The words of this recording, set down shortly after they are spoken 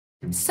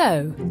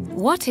So,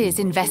 what is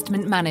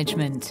investment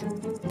management?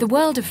 The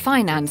world of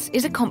finance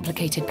is a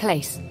complicated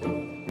place.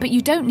 But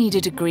you don't need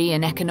a degree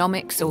in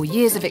economics or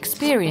years of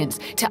experience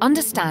to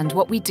understand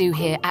what we do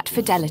here at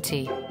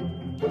Fidelity.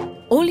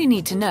 All you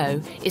need to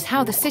know is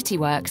how the city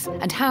works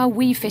and how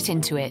we fit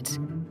into it.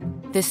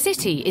 The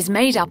city is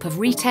made up of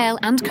retail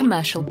and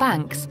commercial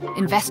banks,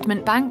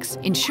 investment banks,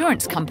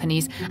 insurance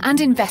companies,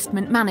 and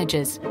investment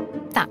managers.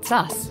 That's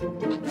us.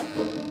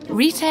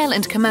 Retail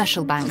and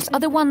commercial banks are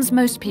the ones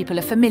most people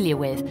are familiar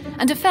with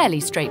and are fairly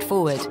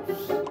straightforward.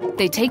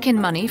 They take in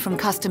money from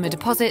customer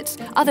deposits,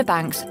 other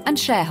banks, and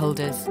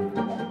shareholders.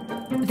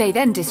 They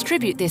then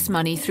distribute this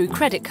money through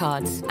credit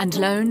cards and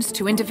loans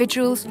to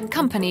individuals,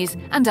 companies,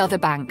 and other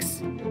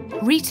banks.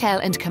 Retail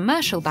and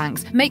commercial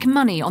banks make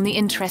money on the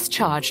interest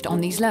charged on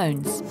these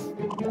loans.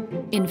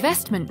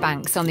 Investment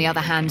banks, on the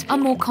other hand, are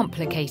more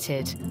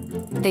complicated.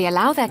 They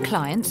allow their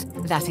clients,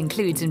 that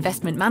includes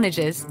investment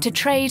managers, to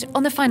trade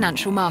on the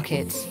financial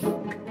markets.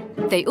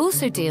 They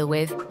also deal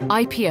with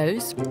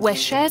IPOs, where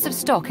shares of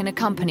stock in a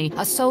company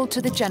are sold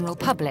to the general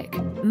public,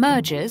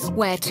 mergers,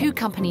 where two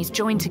companies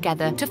join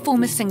together to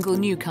form a single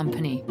new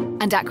company,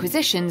 and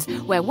acquisitions,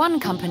 where one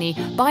company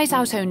buys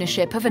out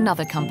ownership of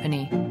another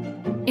company.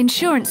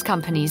 Insurance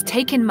companies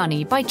take in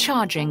money by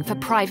charging for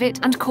private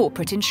and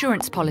corporate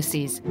insurance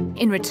policies,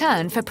 in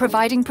return for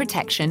providing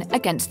protection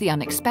against the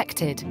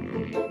unexpected.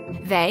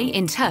 They,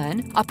 in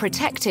turn, are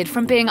protected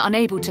from being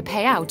unable to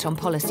pay out on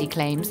policy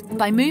claims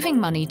by moving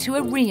money to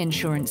a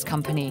reinsurance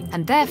company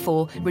and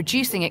therefore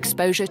reducing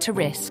exposure to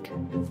risk.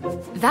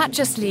 That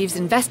just leaves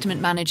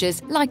investment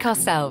managers like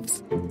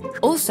ourselves.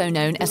 Also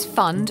known as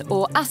fund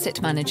or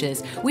asset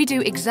managers, we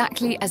do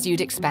exactly as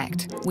you'd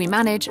expect. We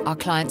manage our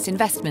clients'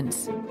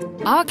 investments.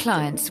 Our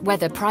clients,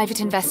 whether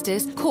private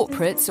investors,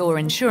 corporates or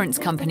insurance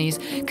companies,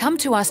 come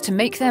to us to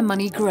make their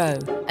money grow,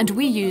 and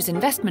we use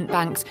investment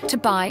banks to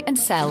buy and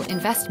sell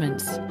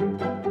investments.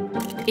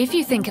 If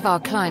you think of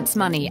our clients'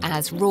 money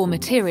as raw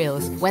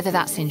materials, whether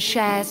that's in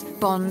shares,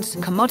 bonds,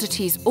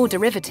 commodities or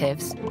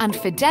derivatives, and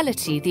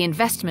Fidelity, the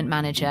investment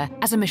manager,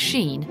 as a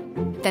machine,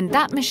 then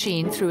that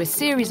machine, through a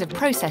series of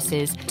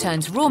processes,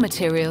 turns raw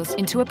materials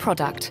into a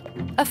product,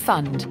 a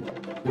fund.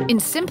 In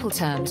simple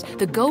terms,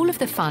 the goal of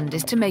the fund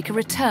is to make a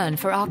return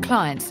for our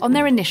clients on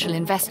their initial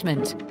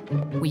investment.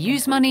 We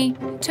use money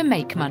to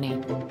make money.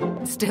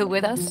 Still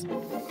with us?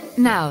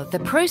 Now, the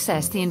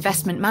process the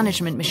investment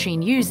management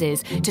machine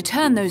uses to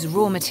turn those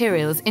raw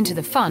materials into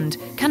the fund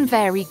can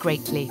vary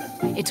greatly.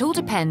 It all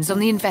depends on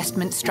the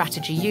investment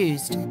strategy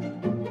used.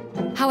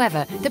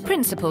 However, the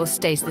principle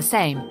stays the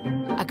same.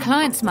 A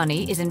client's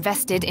money is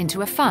invested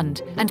into a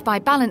fund, and by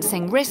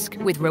balancing risk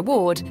with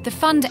reward, the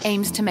fund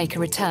aims to make a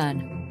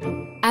return.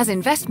 As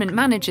investment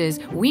managers,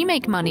 we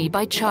make money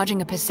by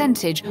charging a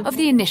percentage of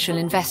the initial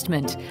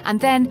investment and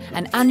then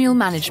an annual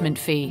management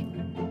fee.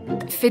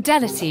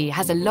 Fidelity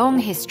has a long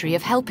history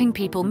of helping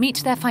people meet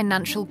their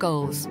financial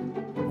goals.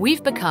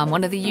 We've become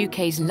one of the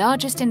UK's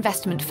largest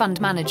investment fund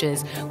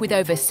managers with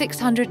over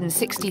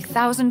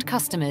 660,000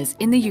 customers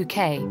in the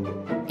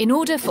UK. In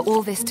order for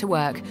all this to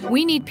work,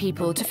 we need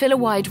people to fill a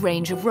wide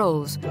range of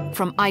roles,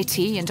 from IT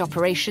and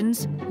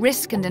operations,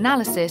 risk and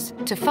analysis,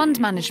 to fund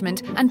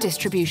management and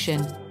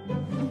distribution.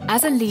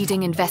 As a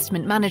leading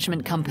investment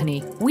management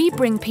company, we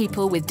bring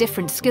people with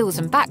different skills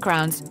and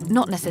backgrounds,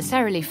 not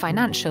necessarily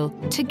financial,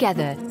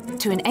 together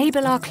to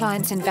enable our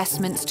clients'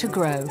 investments to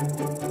grow.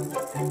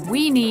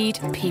 We need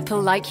people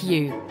like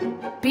you.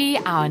 Be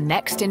our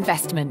next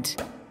investment.